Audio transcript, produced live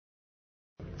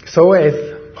So as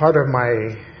part of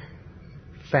my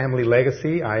family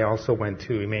legacy, I also went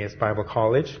to Emmaus Bible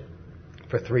College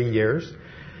for 3 years.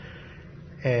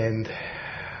 And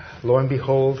lo and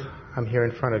behold, I'm here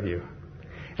in front of you.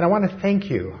 And I want to thank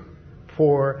you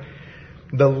for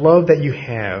the love that you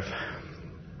have.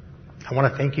 I want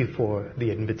to thank you for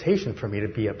the invitation for me to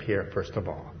be up here, first of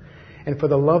all. And for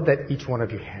the love that each one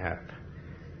of you have.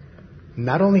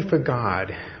 Not only for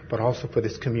God, but also for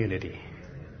this community.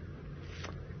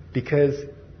 Because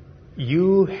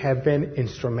you have been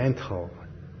instrumental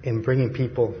in bringing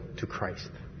people to Christ.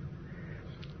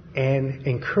 And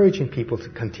encouraging people to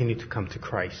continue to come to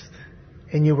Christ.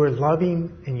 And you were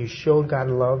loving and you showed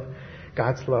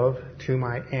God's love to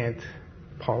my Aunt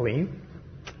Pauline.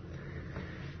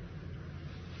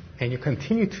 And you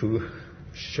continue to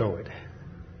show it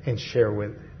and share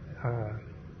with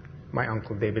my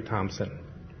Uncle David Thompson.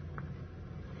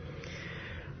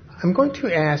 I'm going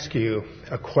to ask you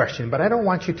a question, but I don't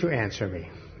want you to answer me.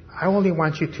 I only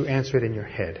want you to answer it in your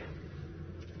head.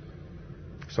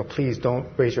 So please don't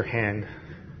raise your hand.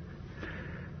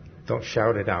 Don't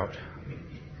shout it out.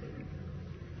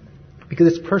 Because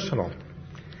it's personal.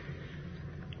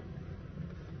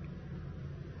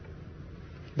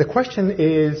 The question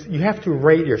is, you have to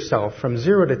rate yourself from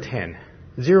 0 to 10.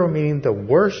 0 meaning the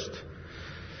worst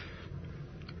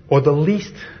or the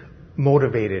least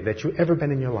motivated that you've ever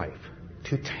been in your life,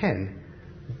 to 10,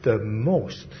 the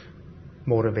most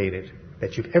motivated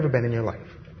that you've ever been in your life.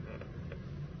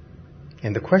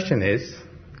 And the question is,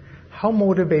 how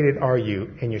motivated are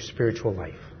you in your spiritual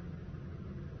life?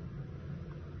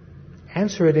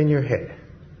 Answer it in your head.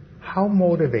 How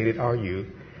motivated are you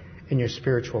in your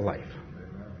spiritual life?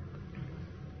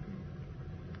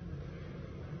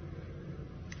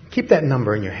 Keep that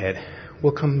number in your head.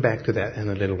 We'll come back to that in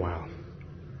a little while.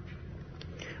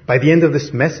 By the end of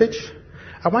this message,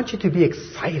 I want you to be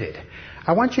excited.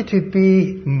 I want you to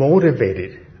be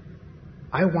motivated.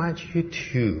 I want you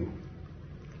to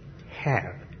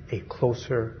have a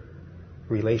closer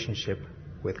relationship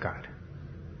with God.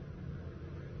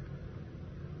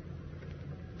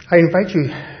 I invite you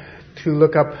to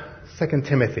look up 2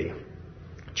 Timothy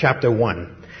chapter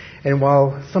 1. And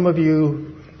while some of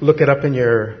you look it up in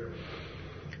your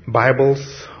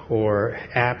Bibles or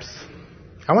apps,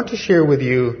 I want to share with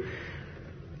you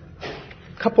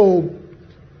a couple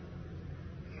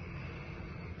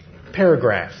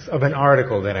paragraphs of an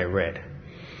article that I read.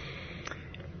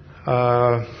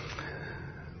 The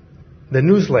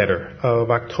newsletter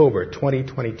of October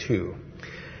 2022.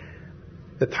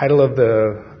 The title of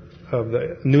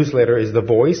the newsletter is The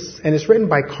Voice, and it's written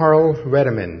by Carl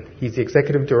Redeman. He's the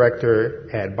executive director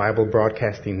at Bible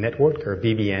Broadcasting Network, or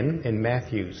BBN, in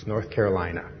Matthews, North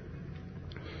Carolina.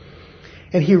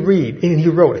 And he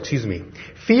wrote,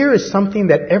 fear is something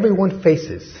that everyone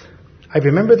faces. I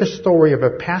remember the story of a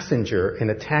passenger in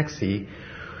a taxi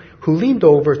who leaned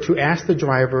over to ask the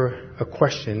driver a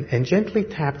question and gently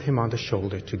tapped him on the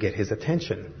shoulder to get his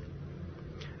attention.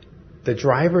 The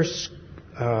driver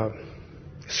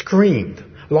screamed,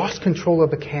 lost control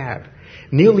of the cab,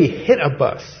 nearly hit a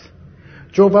bus,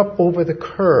 drove up over the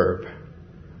curb,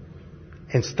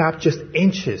 and stopped just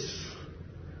inches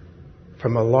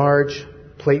from a large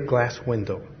plate glass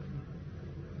window.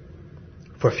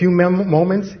 For a few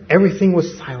moments, everything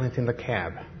was silent in the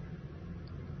cab.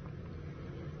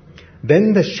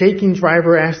 Then the shaking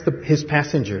driver asked his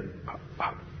passenger,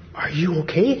 "Are you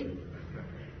okay?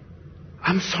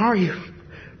 I'm sorry,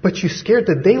 but you scared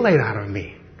the daylight out of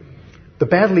me." The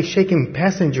badly shaken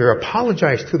passenger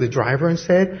apologized to the driver and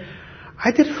said, "I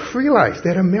didn't realize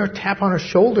that a mere tap on a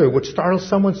shoulder would startle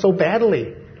someone so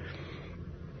badly."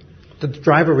 The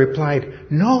driver replied,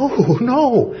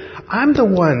 No, I'm the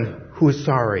one who is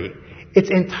sorry. It's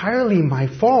entirely my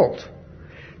fault.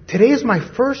 Today is my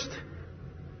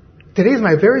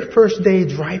very first day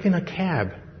driving a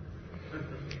cab.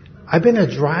 I've been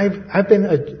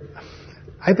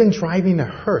driving a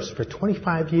hearse for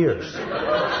 25 years.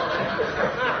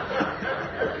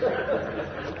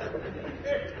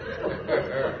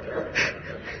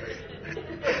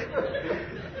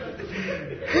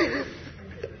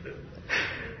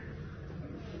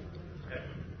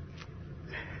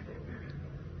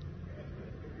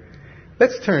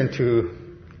 Let's turn to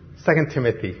 2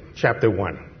 Timothy chapter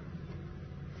 1.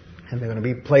 And they're going to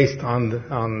be placed on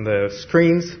the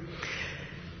screens.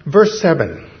 Verse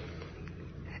 7.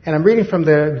 And I'm reading from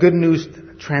the Good News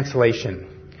Translation.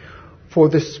 For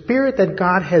the Spirit that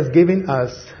God has given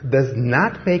us does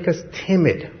not make us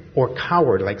timid or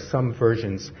coward, like some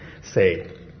versions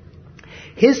say.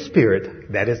 His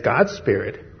Spirit, that is God's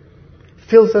Spirit,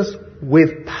 fills us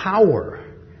with power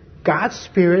God's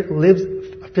Spirit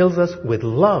fills us with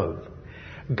love.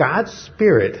 God's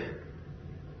Spirit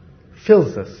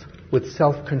fills us with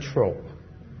self-control.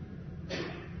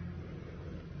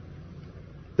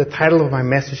 The title of my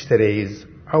message today is,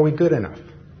 Are We Good Enough?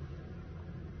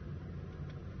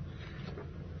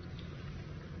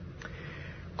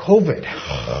 COVID.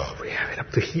 Oh, we have it up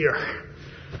to here.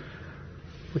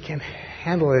 We can't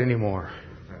handle it anymore.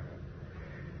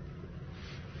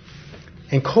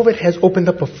 And COVID has opened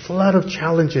up a flood of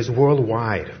challenges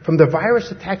worldwide. From the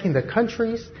virus attacking the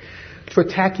countries to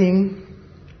attacking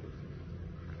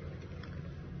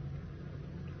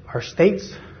our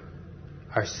states,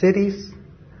 our cities,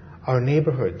 our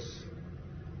neighborhoods,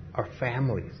 our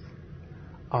families,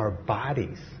 our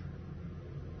bodies.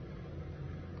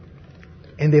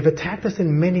 And they've attacked us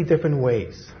in many different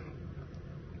ways.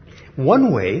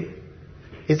 One way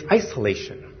is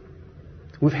isolation.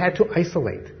 We've had to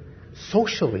isolate.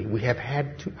 Socially, we have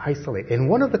had to isolate. And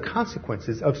one of the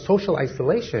consequences of social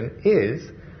isolation is,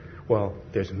 well,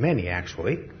 there's many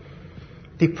actually,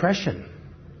 depression.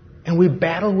 And we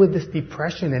battle with this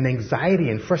depression and anxiety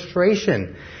and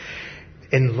frustration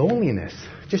and loneliness,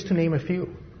 just to name a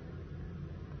few.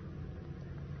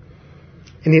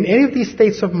 And in any of these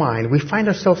states of mind, we find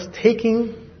ourselves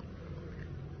taking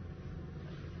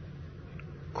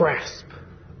grasp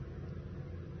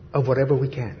of whatever we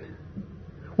can.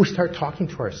 We start talking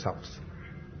to ourselves.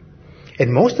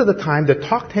 And most of the time, the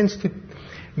talk tends to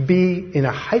be in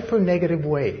a hyper-negative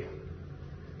way,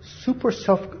 super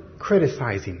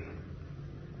self-criticizing,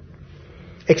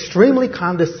 extremely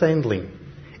condescending,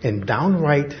 and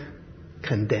downright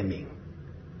condemning.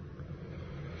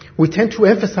 We tend to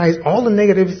emphasize all the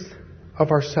negatives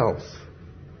of ourselves,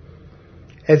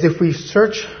 as if we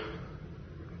search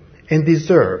and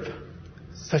deserve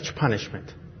such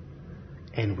punishment,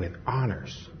 and with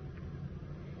honors.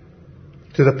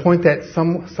 To the point that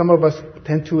some of us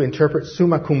tend to interpret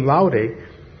summa cum laude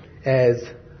as,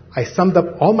 I summed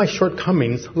up all my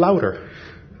shortcomings louder.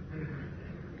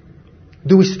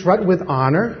 Do we strut with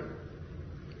honor,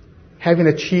 having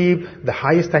achieved the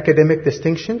highest academic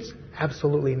distinctions?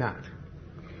 Absolutely not.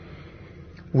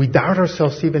 We doubt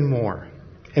ourselves even more,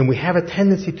 and we have a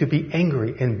tendency to be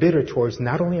angry and bitter towards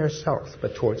not only ourselves,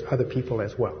 but towards other people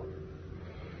as well.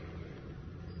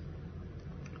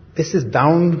 This is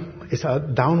a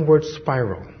downward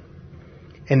spiral,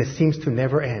 and it seems to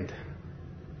never end.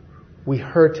 We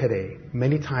heard today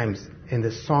many times in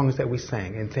the songs that we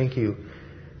sang, and thank you,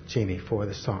 Jeannie, for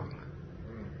the song,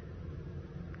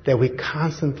 that we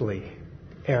constantly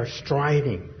are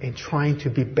striving and trying to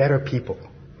be better people.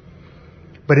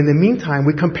 But in the meantime,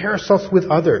 we compare ourselves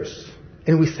with others,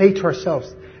 and we say to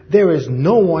ourselves, there is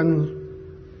no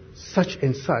one such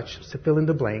and such, to fill in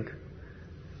the blank,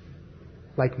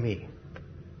 like me.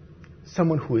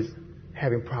 Someone who is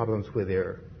having problems with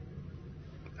their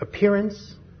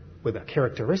appearance, with the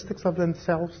characteristics of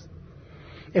themselves,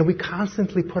 and we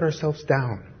constantly put ourselves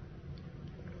down.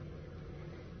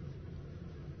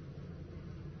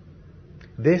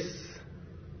 This,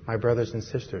 my brothers and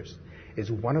sisters, is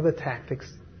one of the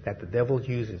tactics that the devil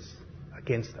uses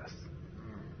against us.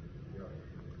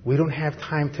 We don't have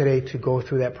time today to go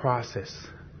through that process,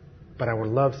 but I would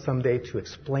love someday to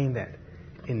explain that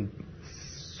in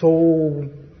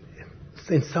some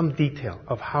detail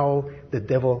of how the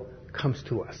devil comes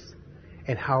to us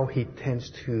and how he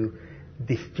tends to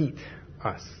defeat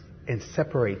us and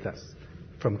separate us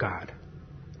from God.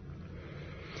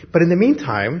 But in the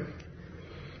meantime,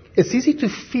 it's easy to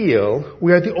feel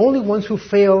we are the only ones who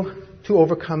fail to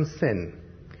overcome sin.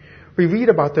 We read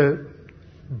about the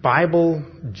Bible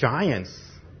giants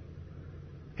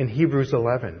in Hebrews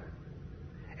 11,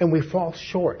 and we fall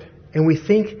short, and we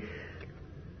think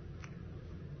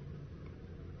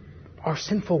our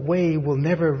sinful way will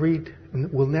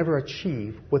never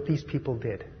achieve what these people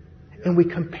did. And we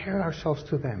compare ourselves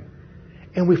to them,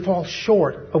 and we fall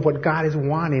short of what God is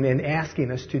wanting and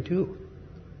asking us to do.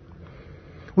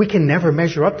 We can never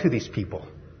measure up to these people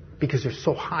because they're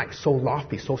so high, so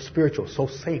lofty, so spiritual, so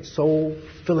saint, so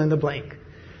fill in the blank.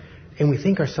 And we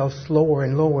think ourselves lower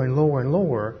and lower and lower and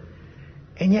lower.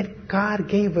 And yet God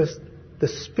gave us the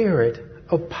spirit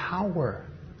of power,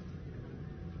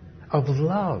 of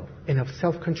love, and of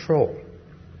self-control.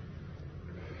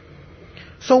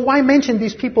 So why mention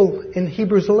these people in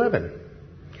Hebrews 11?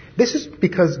 This is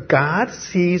because God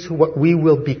sees what we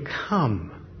will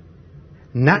become,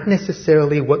 not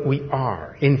necessarily what we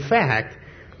are. In fact,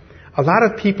 a lot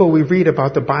of people we read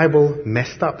about the Bible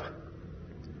messed up.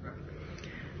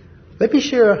 Let me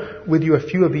share with you a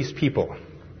few of these people.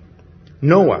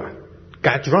 Noah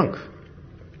got drunk.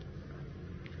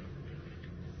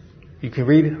 You can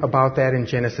read about that in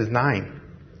Genesis 9.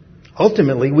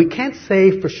 Ultimately, we can't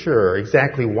say for sure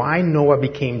exactly why Noah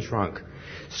became drunk.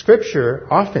 Scripture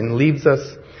often leaves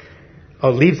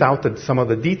out some of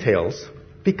the details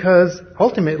because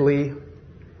ultimately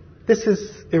this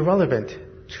is irrelevant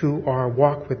to our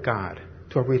walk with God,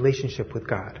 to our relationship with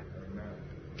God.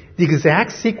 The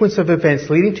exact sequence of events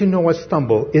leading to Noah's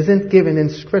stumble isn't given in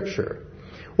Scripture.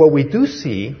 What we do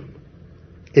see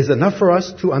is enough for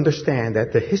us to understand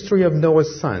that the history of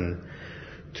Noah's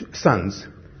sons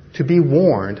to be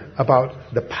warned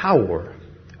about the power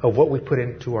of what we put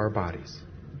into our bodies.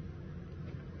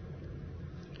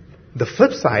 The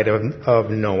flip side of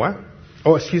Noah,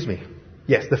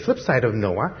 the flip side of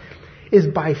Noah is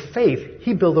by faith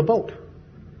he built a boat.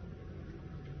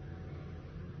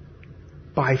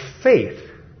 By faith,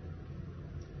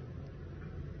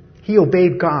 he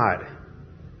obeyed God,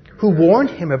 who warned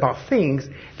him about things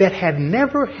that had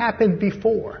never happened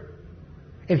before.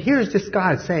 And here's this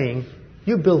God saying,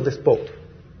 you build this boat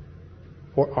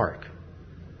or ark.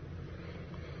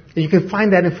 And you can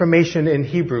find that information in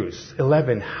Hebrews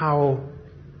 11, how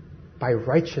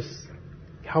righteous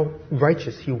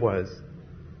he was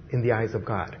in the eyes of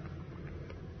God.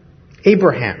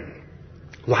 Abraham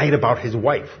lied about his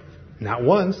wife, not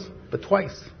once, but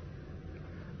twice.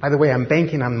 By the way, I'm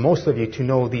banking on most of you to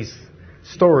know these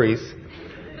stories.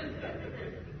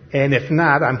 And if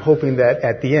not, I'm hoping that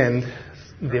at the end,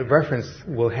 the reference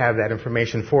will have that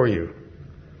information for you.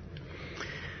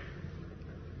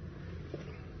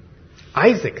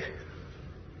 Isaac,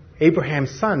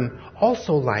 Abraham's son,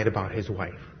 also lied about his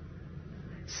wife.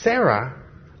 Sarah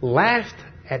laughed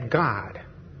at God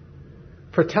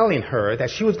for telling her that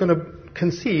she was going to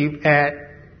conceive at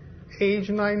age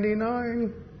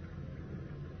 99.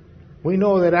 We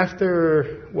know that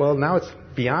now it's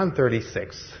beyond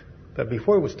 36. But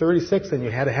before it was 36 and you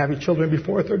had to have your children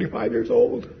before 35 years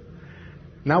old.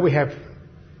 Now we have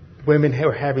women who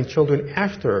are having children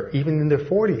after, even in their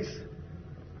 40s.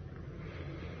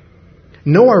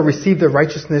 Noah received the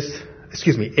righteousness,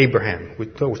 Abraham.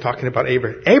 We're talking about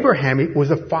Abraham. Abraham was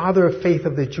the father of faith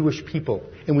of the Jewish people.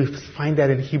 And we find that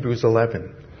in Hebrews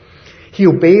 11. He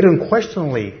obeyed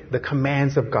unquestioningly the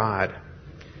commands of God.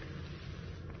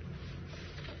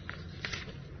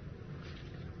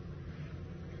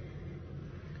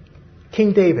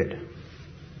 King David.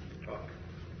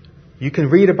 You can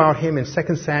read about him in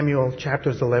 2 Samuel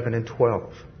chapters 11 and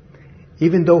 12.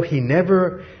 Even though he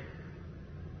never,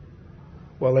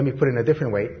 let me put it in a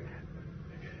different way.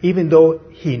 Even though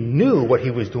he knew what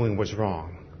he was doing was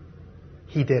wrong,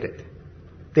 he did it.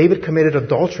 David committed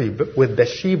adultery with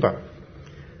Bathsheba,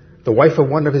 the wife of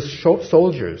one of his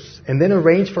soldiers, and then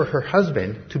arranged for her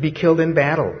husband to be killed in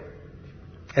battle.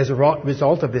 As a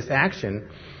result of this action,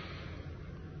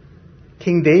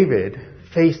 King David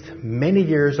faced many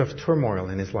years of turmoil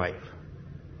in his life.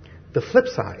 The flip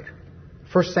side,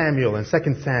 1 Samuel and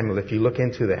 2 Samuel, if you look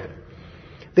into that,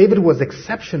 David was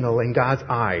exceptional in God's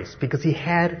eyes because he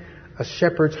had a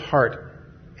shepherd's heart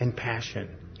and passion.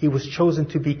 He was chosen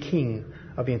to be king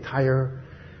of the entire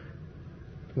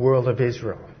world of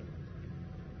Israel.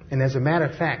 And as a matter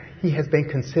of fact, he has been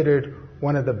considered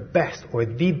one of the best or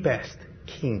the best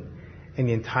king in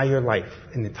the entire life,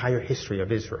 in the entire history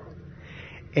of Israel.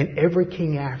 And every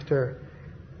king after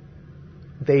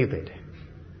David,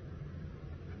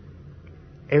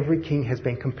 every king has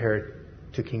been compared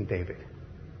to King David.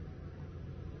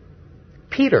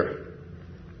 Peter,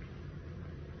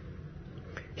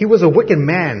 he was a wicked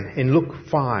man in Luke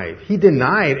 5. He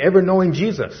denied ever knowing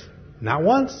Jesus. Not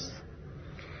once,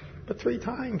 but 3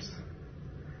 times.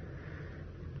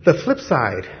 The flip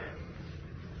side,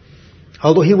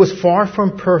 although he was far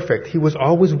from perfect, he was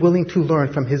always willing to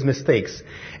learn from his mistakes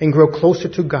and grow closer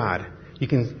to God. You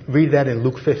can read that in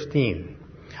Luke 15.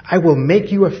 I will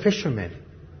make you a fisherman.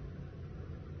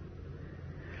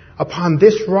 Upon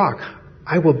this rock,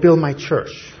 I will build my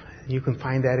church. You can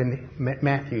find that in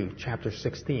Matthew chapter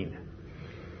 16.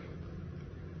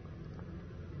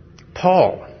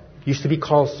 Paul used to be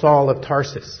called Saul of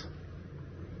Tarsus.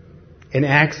 In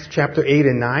Acts chapter 8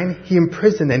 and 9, he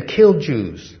imprisoned and killed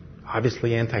Jews.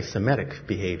 Obviously anti-Semitic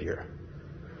behavior.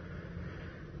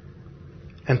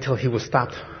 Until he was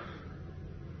stopped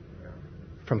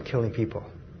from killing people.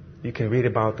 You can read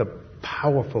about the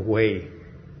powerful way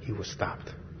he was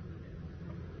stopped.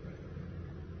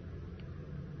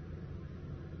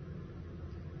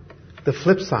 The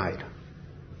flip side.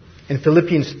 In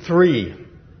Philippians 3,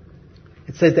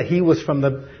 it says that he was from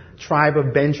the tribe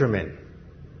of Benjamin.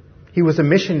 He was a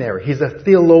missionary. He's a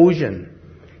theologian.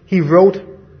 He wrote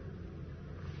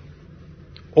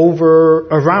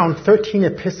around 13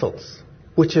 epistles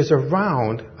which is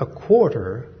around a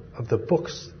quarter of the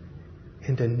books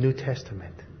in the New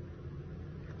Testament.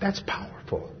 That's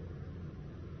powerful.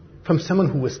 From someone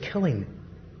who was killing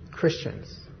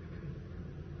Christians.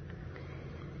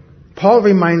 Paul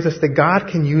reminds us that God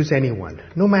can use anyone,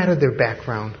 no matter their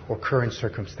background or current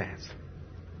circumstance.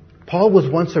 Paul was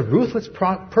once a ruthless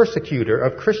persecutor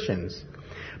of Christians,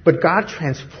 but God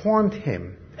transformed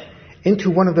him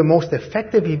into one of the most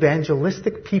effective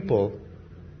evangelistic people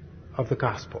of the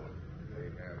gospel.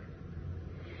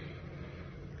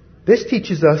 This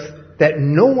teaches us that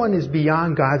no one is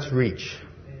beyond God's reach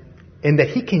and that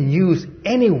He can use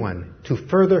anyone to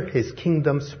further His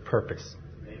kingdom's purpose.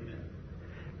 Amen.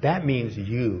 That means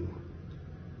you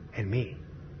and me.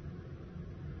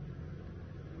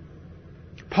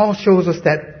 Paul shows us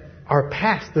that our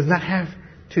past does not have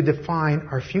to define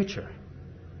our future.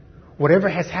 Whatever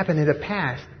has happened in the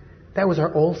past, that was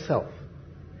our old self.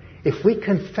 If we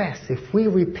confess, if we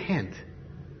repent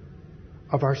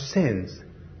of our sins,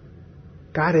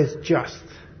 God is just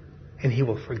and He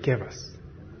will forgive us.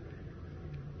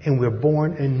 And we're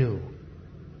born anew.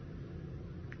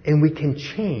 And we can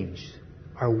change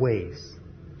our ways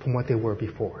from what they were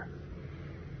before.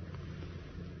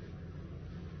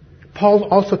 Paul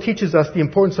also teaches us the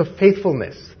importance of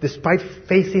faithfulness. Despite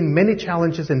facing many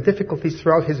challenges and difficulties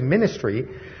throughout his ministry,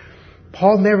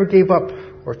 Paul never gave up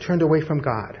or turned away from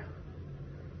God.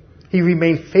 He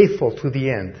remained faithful to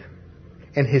the end.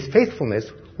 And his faithfulness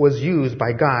was used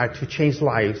by God to change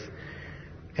lives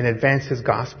and advance His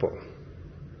gospel.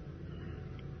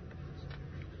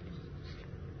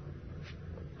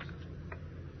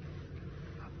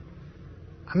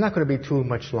 I'm not going to be too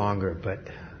much longer, but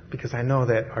because I know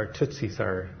that our Tootsies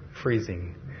are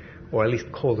freezing, or at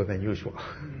least colder than usual.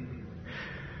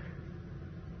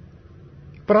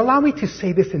 But allow me to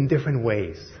say this in different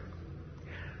ways.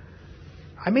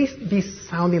 I may be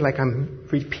sounding like I'm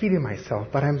repeating myself,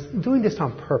 but I'm doing this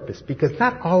on purpose because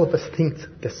not all of us think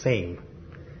the same.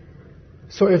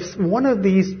 So if one of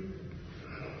these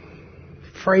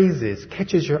phrases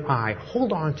catches your eye,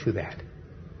 hold on to that.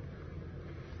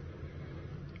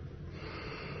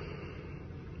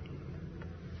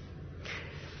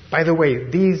 By the way,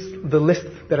 the list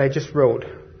that I just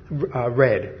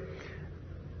read,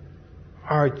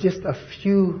 are just a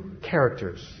few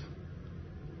characters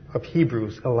of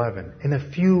Hebrews 11 and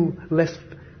a few less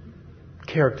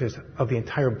characters of the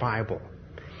entire Bible,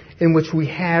 in which we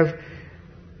have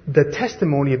the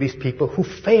testimony of these people who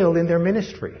failed in their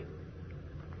ministry.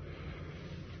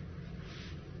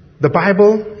 The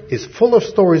Bible is full of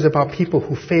stories about people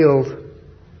who failed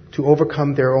to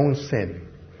overcome their own sin,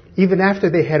 even after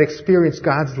they had experienced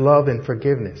God's love and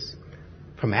forgiveness.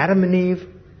 From Adam and Eve,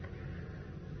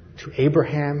 to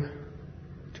Abraham,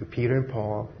 to Peter and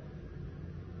Paul,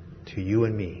 to you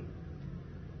and me.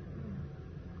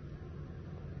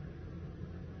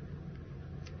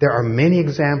 There are many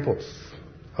examples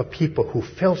of people who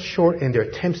fell short in their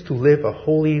attempts to live a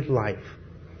holy life.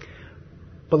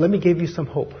 But let me give you some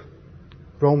hope.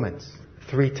 Romans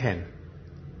 3:10.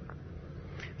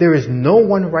 There is no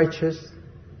one righteous,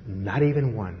 not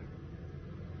even one.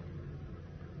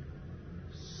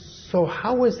 So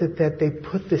how is it that they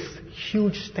put this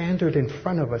huge standard in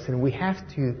front of us and we have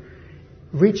to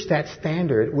reach that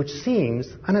standard which seems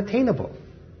unattainable?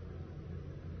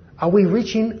 Are we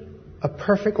reaching a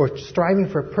perfect or striving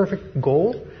for a perfect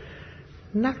goal?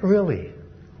 Not really.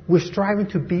 We're striving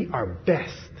to be our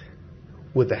best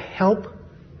with the help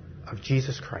of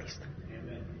Jesus Christ.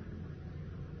 Amen.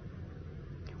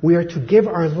 We are to give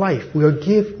our life, we are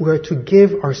to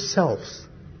give ourselves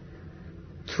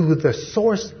to the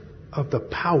source of the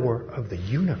power of the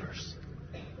universe.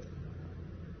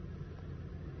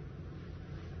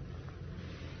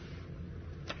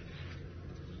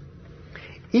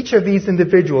 Each of these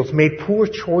individuals made poor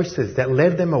choices that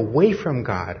led them away from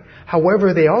God.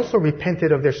 However, they also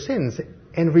repented of their sins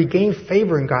and regained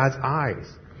favor in God's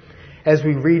eyes. As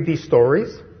we read these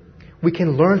stories, we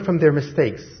can learn from their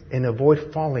mistakes and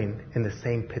avoid falling in the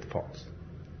same pitfalls.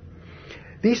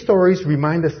 These stories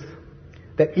remind us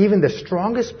that even the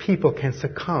strongest people can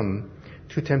succumb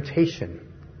to temptation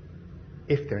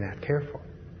if they're not careful.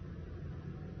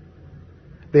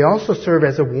 They also serve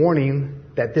as a warning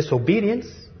that disobedience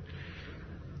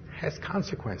has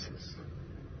consequences.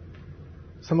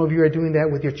 Some of you are doing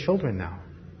that with your children now.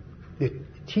 You're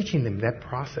teaching them that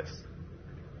process.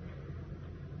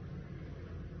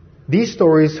 These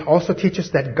stories also teach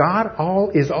us that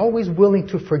God is always willing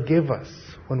to forgive us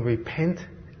when we repent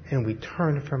and we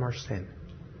turn from our sin.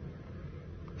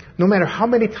 No matter how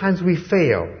many times we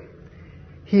fail,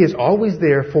 He is always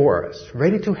there for us,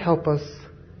 ready to help us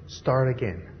start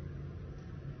again.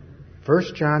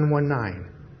 1 John 1:9.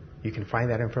 You can find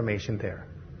that information there.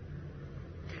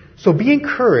 So be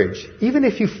encouraged, even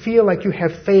if you feel like you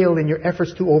have failed in your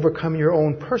efforts to overcome your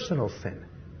own personal sin.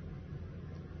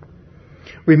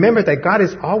 Remember that God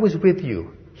is always with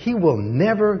you. He will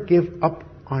never give up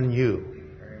on you.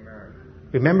 Amen.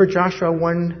 Remember Joshua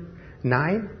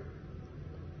 1:9?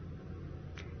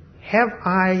 Have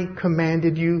I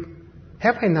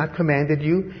not commanded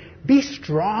you? Be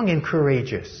strong and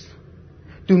courageous.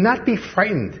 Do not be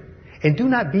frightened and do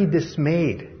not be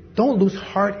dismayed. Don't lose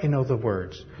heart, in other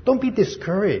words. Don't be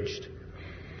discouraged.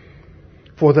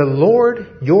 For the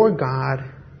Lord your God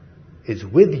is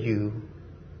with you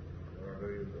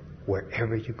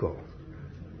wherever you go.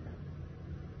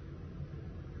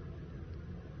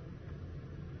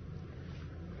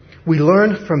 We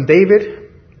learn from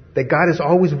David that God is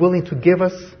always willing to give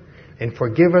us and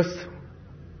forgive us,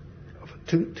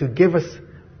 to give us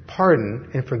pardon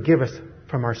and forgive us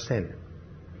from our sin.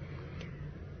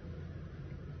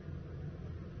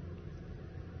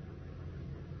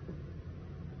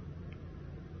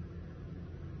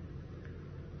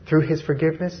 Through his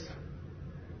forgiveness,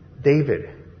 David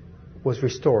was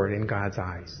restored in God's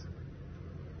eyes.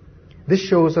 This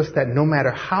shows us that no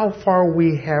matter how far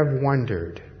we have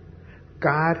wandered,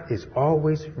 God is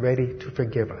always ready to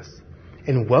forgive us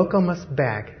and welcome us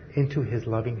back into his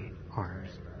loving arms.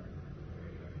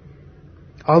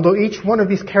 Although each one of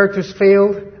these characters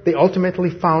failed, they ultimately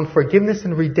found forgiveness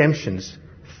and redemption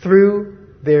through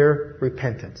their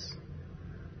repentance.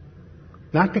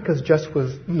 Not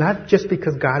just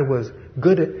because God was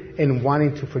good in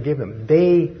wanting to forgive them.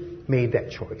 They made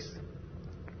that choice.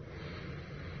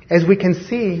 As we can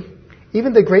see,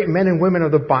 even the great men and women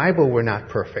of the Bible were not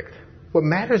perfect. What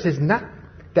matters is not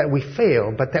that we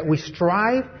fail, but that we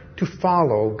strive to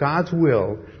follow God's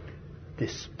will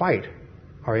despite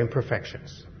our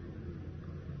imperfections.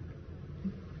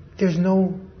 There's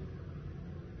no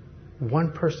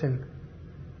one person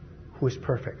who is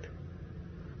perfect.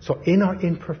 So in our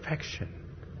imperfection,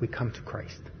 we come to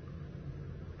Christ.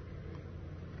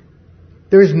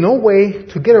 There is no way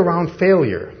to get around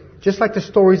failure. Just like the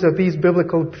stories of these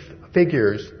biblical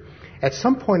figures, at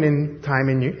some point in time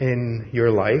in your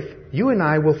life, you and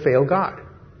I will fail God.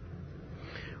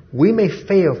 We may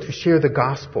fail to share the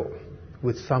gospel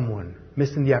with someone,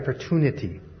 missing the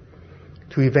opportunity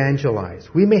to evangelize.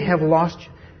 We may have lost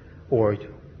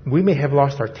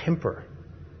our temper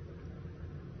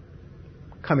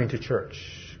coming to church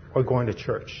or going to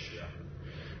church,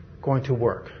 going to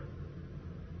work.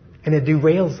 And it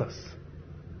derails us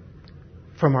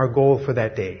from our goal for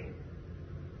that day.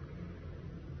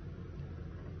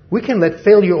 We can let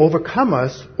failure overcome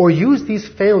us or use these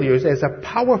failures as a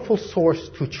powerful source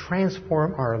to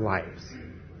transform our lives.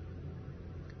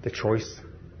 The choice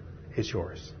is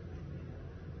yours.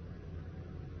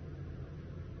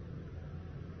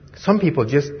 Some people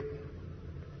just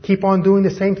keep on doing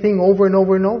the same thing over and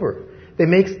over and over. They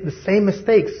make the same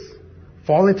mistakes,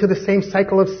 fall into the same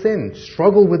cycle of sin,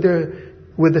 struggle with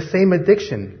the same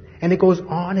addiction, and it goes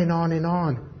on and on and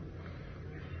on.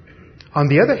 On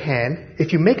the other hand,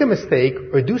 if you make a mistake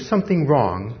or do something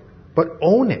wrong, but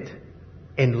own it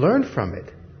and learn from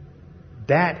it,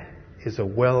 that is a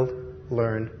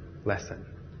well-learned lesson.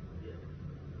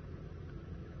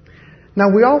 Now,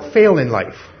 we all fail in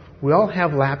life. We all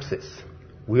have lapses.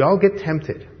 We all get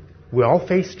tempted. We all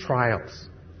face trials.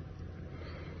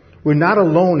 We're not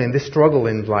alone in this struggle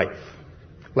in life.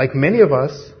 Like many of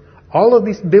us, all of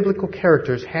these biblical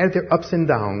characters had their ups and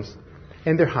downs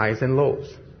and their highs and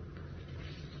lows.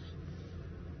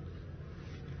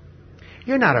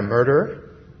 You're not a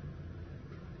murderer,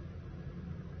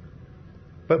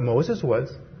 but Moses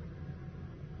was.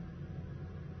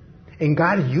 And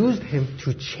God used him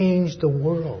to change the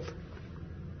world.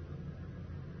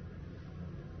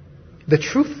 The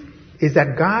truth is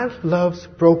that God loves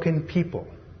broken people.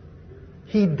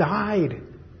 He died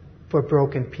for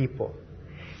broken people.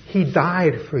 He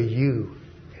died for you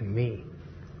and me.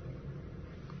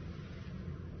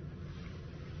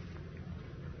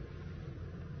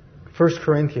 First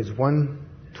Corinthians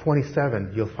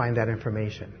 1:27, you'll find that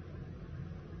information.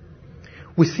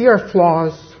 We see our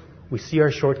flaws, we see our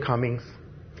shortcomings,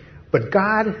 but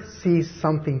God sees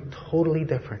something totally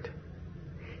different.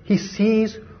 He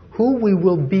sees who we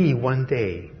will be one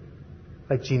day.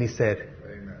 Like Jeannie said,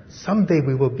 amen. Someday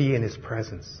we will be in His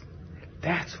presence.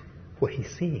 That's what He's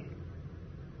seeing.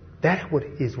 That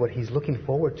is what He's looking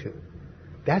forward to.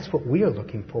 That's what we are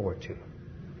looking forward to.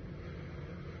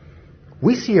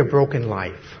 We see a broken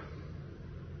life,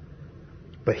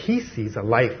 but He sees a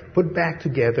life put back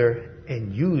together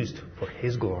and used for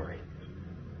His glory.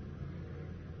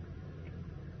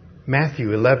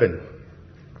 Matthew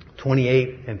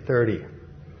 11:28 and 30.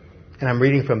 And I'm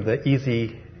reading from the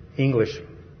Easy English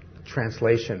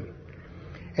translation.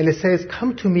 And it says,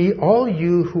 "Come to me, all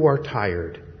you who are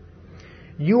tired.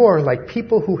 You are like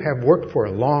people who have worked for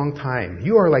a long time.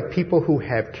 You are like people who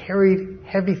have carried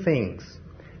heavy things.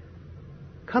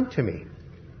 Come to me.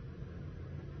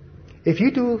 If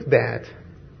you do that,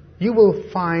 you will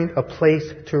find a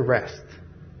place to rest.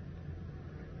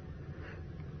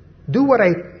 Do what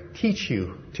I teach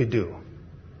you to do."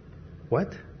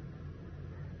 What?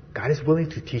 God is willing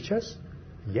to teach us?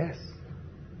 Yes.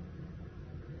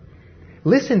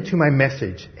 "Listen to my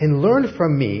message and learn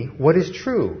from me what is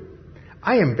true.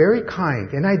 I am very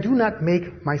kind and I do not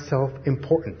make myself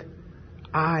important.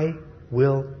 I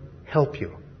will help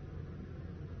you."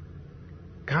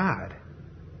 God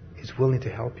is willing to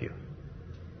help you.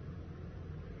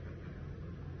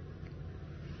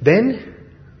 Then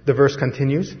the verse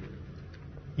continues,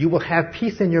 "You will have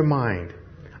peace in your mind.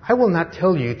 I will not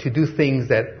tell you to do things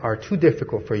that are too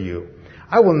difficult for you.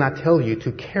 I will not tell you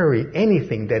to carry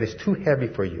anything that is too heavy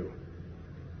for you."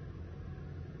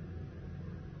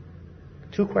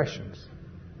 Two questions.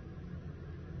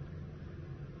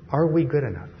 Are we good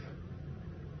enough?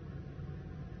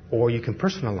 Or you can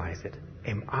personalize it.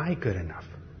 Am I good enough?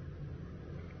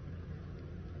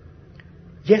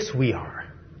 Yes, we are.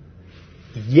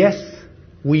 Yes,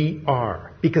 we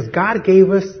are. Because God gave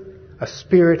us a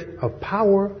spirit of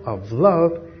power, of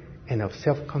love, and of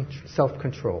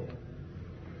self-control.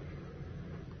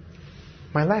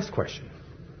 My last question.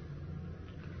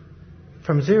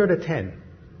 From 0 to 10,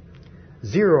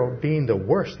 0 being the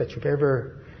worst that you've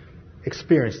ever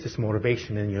experienced this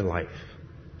motivation in your life,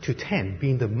 to 10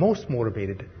 being the most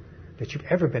motivated that you've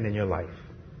ever been in your life.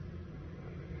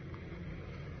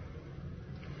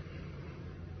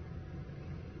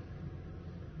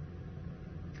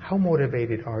 How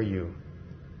motivated are you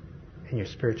in your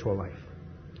spiritual life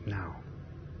now?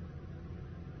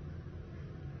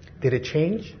 Did it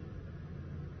change?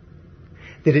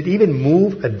 Did it even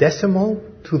move a decimal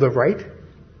to the right?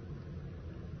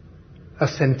 A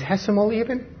centesimal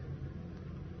even?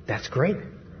 That's great.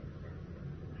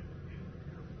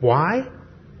 Why?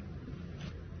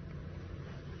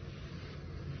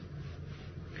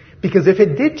 Because if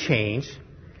it did change,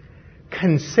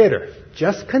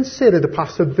 just consider the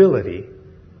possibility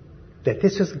that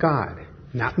this is God,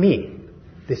 not me.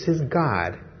 This is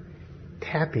God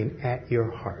tapping at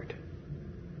your heart.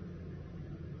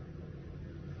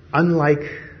 Unlike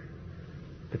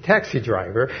the taxi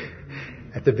driver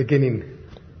at the beginning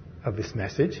of this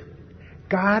message,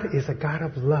 God is a God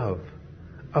of love,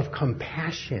 of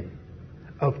compassion,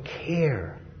 of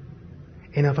care,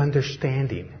 and of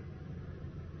understanding.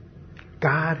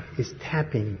 God is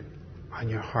tapping on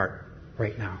your heart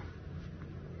right now.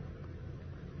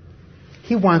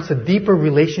 He wants a deeper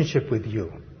relationship with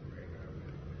you.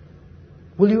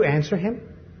 Will you answer Him?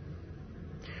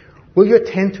 Will you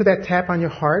attend to that tap on your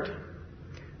heart?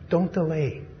 Don't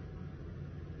delay.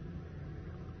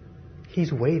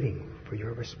 He's waiting for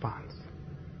your response.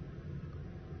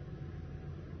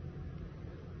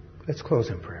 Let's close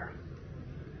in prayer.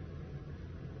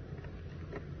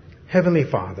 Heavenly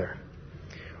Father,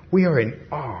 we are in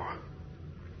awe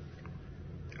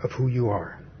of who you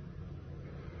are.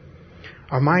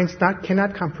 Our minds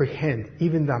cannot comprehend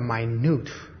even the minute,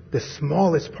 the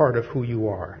smallest part of who you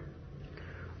are.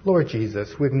 Lord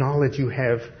Jesus, we acknowledge you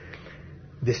have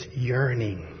this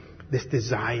yearning, this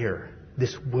desire,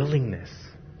 this willingness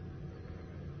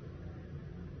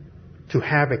to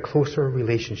have a closer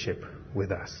relationship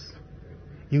with us.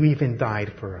 You even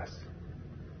died for us.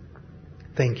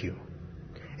 Thank you.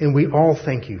 And we all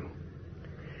thank you.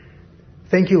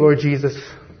 Thank you, Lord Jesus,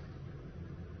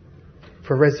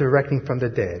 for resurrecting from the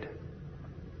dead.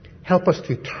 Help us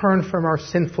to turn from our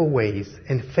sinful ways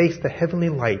and face the heavenly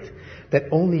light that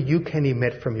only you can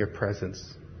emit from your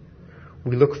presence.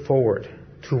 We look forward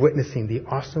to witnessing the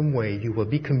awesome way you will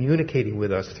be communicating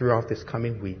with us throughout this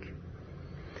coming week.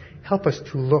 Help us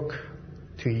to look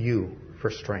to you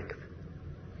for strength.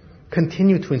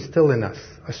 Continue to instill in us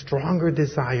a stronger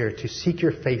desire to seek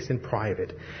your face in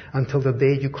private until the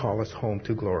day you call us home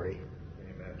to glory.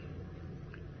 Amen.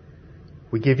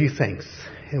 We give you thanks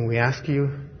and we ask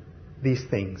you these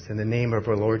things in the name of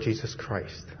our Lord Jesus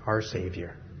Christ, our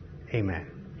Savior.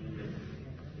 Amen.